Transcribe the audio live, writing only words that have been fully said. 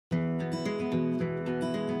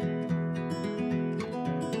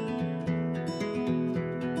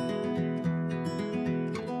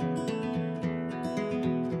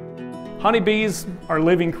Honeybees are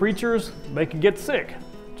living creatures. They can get sick,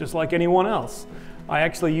 just like anyone else. I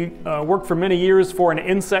actually worked for many years for an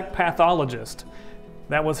insect pathologist.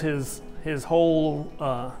 That was his whole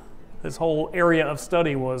area of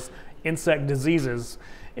study was insect diseases.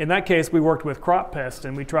 In that case, we worked with crop pests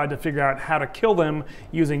and we tried to figure out how to kill them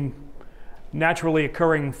using naturally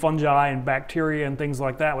occurring fungi and bacteria and things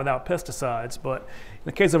like that without pesticides. But in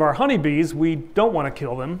the case of our honeybees, we don't want to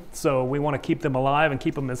kill them, so we want to keep them alive and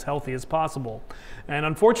keep them as healthy as possible. And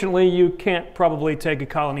unfortunately, you can't probably take a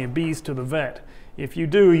colony of bees to the vet. If you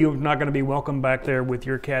do, you're not going to be welcome back there with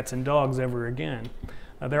your cats and dogs ever again.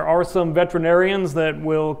 There are some veterinarians that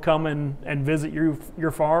will come and visit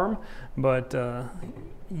your farm, but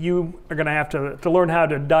you are going to have to learn how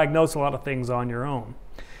to diagnose a lot of things on your own.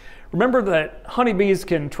 Remember that honeybees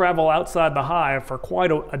can travel outside the hive for quite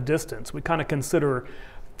a distance. We kind of consider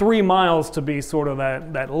 3 miles to be sort of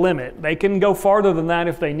that limit. They can go farther than that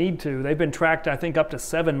if they need to. They've been tracked, I think, up to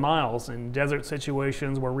 7 miles in desert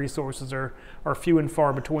situations where resources are few and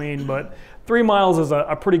far between. But 3 miles is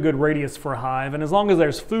a pretty good radius for a hive. And as long as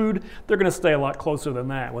there's food, they're going to stay a lot closer than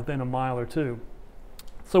that, within a mile or two.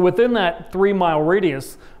 So within that 3-mile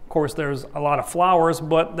radius, of course, there's a lot of flowers,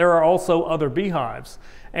 but there are also other beehives.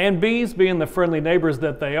 And bees, being the friendly neighbors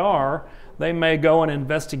that they are, they may go and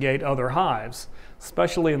investigate other hives,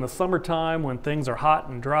 especially in the summertime when things are hot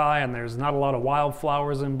and dry and there's not a lot of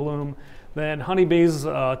wildflowers in bloom. Then honeybees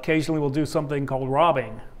occasionally will do something called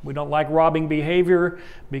robbing. We don't like robbing behavior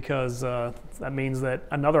because that means that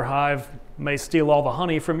another hive may steal all the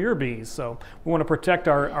honey from your bees. So we want to protect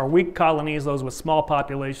our weak colonies, those with small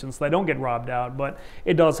populations, so they don't get robbed out, but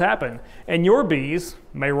it does happen. And your bees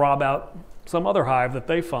may rob out some other hive that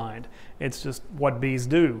they find. It's just what bees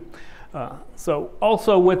do. So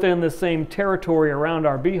also within the same territory around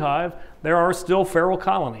our beehive, there are still feral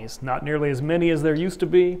colonies, not nearly as many as there used to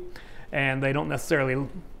be, and they don't necessarily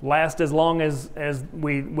last as long as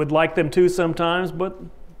we would like them to sometimes, but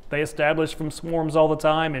they establish from swarms all the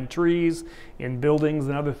time in trees, in buildings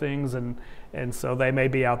and other things, and so they may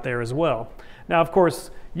be out there as well. Now, of course,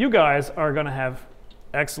 you guys are going to have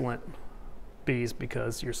excellent bees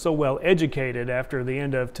because you're so well educated after the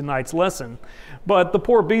end of tonight's lesson. But the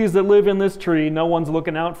poor bees that live in this tree, no one's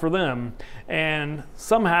looking out for them. And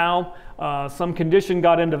somehow some condition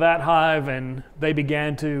got into that hive and they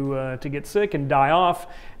began to get sick and die off.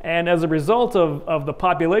 And as a result of the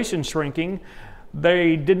population shrinking,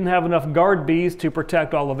 they didn't have enough guard bees to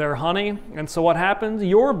protect all of their honey. And so what happens?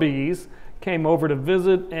 Your bees came over to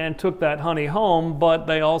visit and took that honey home, but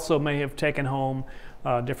they also may have taken home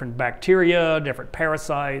different bacteria, different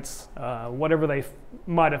parasites, whatever they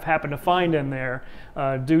might have happened to find in there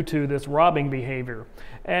due to this robbing behavior.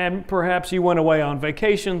 And perhaps you went away on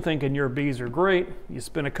vacation thinking your bees are great. You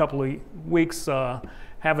spent a couple of weeks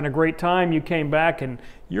having a great time. You came back and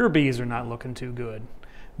your bees are not looking too good.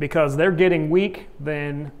 Because they're getting weak,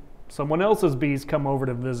 then someone else's bees come over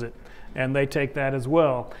to visit and they take that as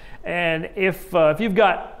well. And if you've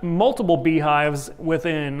got multiple beehives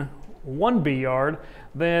within one bee yard,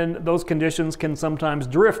 then those conditions can sometimes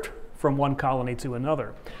drift from one colony to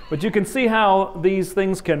another. But you can see how these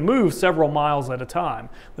things can move several miles at a time.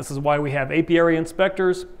 This is why we have apiary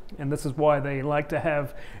inspectors, and this is why they like to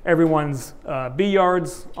have everyone's bee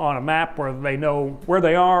yards on a map where they know where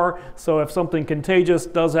they are. So if something contagious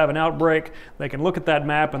does have an outbreak, they can look at that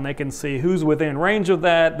map and they can see who's within range of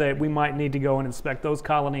that we might need to go and inspect those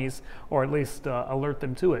colonies or at least alert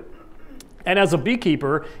them to it. And as a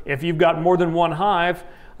beekeeper, if you've got more than one hive,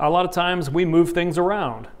 a lot of times we move things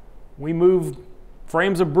around. We move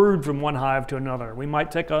frames of brood from one hive to another. We might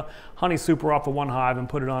take a honey super off of one hive and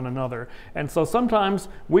put it on another. And so sometimes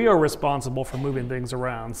we are responsible for moving things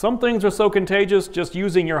around. Some things are so contagious, just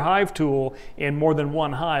using your hive tool in more than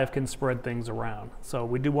one hive can spread things around. So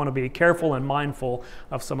we do want to be careful and mindful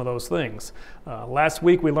of some of those things. Last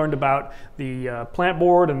week we learned about the plant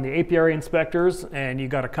board and the apiary inspectors, and you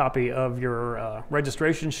got a copy of your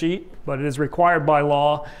registration sheet, but it is required by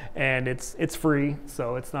law and it's free,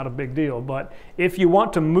 so it's not a big deal. But if you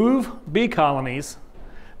want to move bee colonies,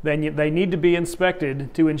 then they need to be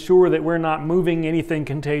inspected to ensure that we're not moving anything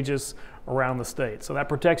contagious around the state. So that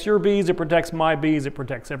protects your bees, it protects my bees, it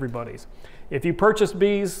protects everybody's. If you purchase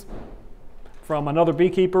bees from another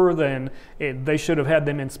beekeeper, then they should have had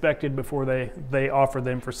them inspected before they offer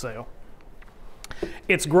them for sale.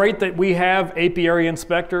 It's great that we have apiary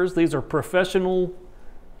inspectors. These are professional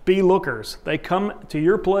bee lookers. They come to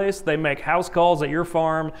your place, they make house calls at your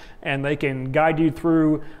farm, and they can guide you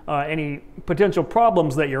through any potential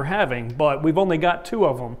problems that you're having. But we've only got 2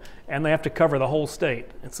 of them, and they have to cover the whole state.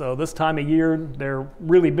 And so this time of year, they're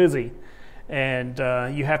really busy. and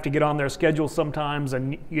you have to get on their schedule sometimes,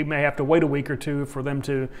 and you may have to wait a week or two for them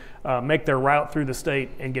to make their route through the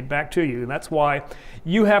state and get back to you. And that's why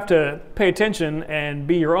you have to pay attention and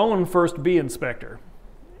be your own first bee inspector.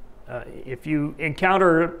 If you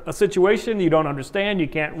encounter a situation you don't understand, you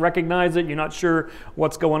can't recognize it, you're not sure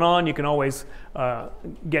what's going on, you can always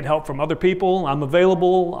get help from other people. I'm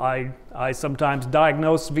available. I sometimes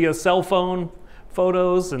diagnose via cell phone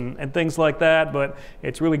photos and things like that, but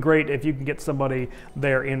it's really great if you can get somebody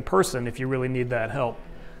there in person if you really need that help.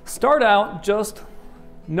 Start out just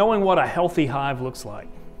knowing what a healthy hive looks like.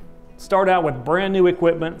 Start out with brand new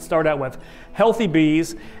equipment, start out with healthy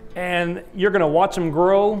bees, and you're going to watch them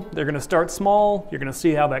grow. They're going to start small. You're going to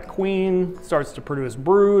see how that queen starts to produce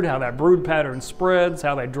brood, how that brood pattern spreads,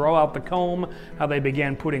 how they draw out the comb, how they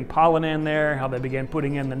begin putting pollen in there, how they begin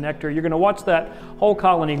putting in the nectar. You're going to watch that whole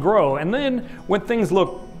colony grow. And then when things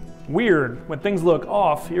look weird, when things look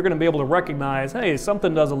off, you're going to be able to recognize, hey,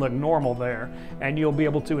 something doesn't look normal there. And you'll be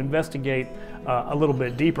able to investigate a little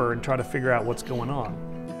bit deeper and try to figure out what's going on.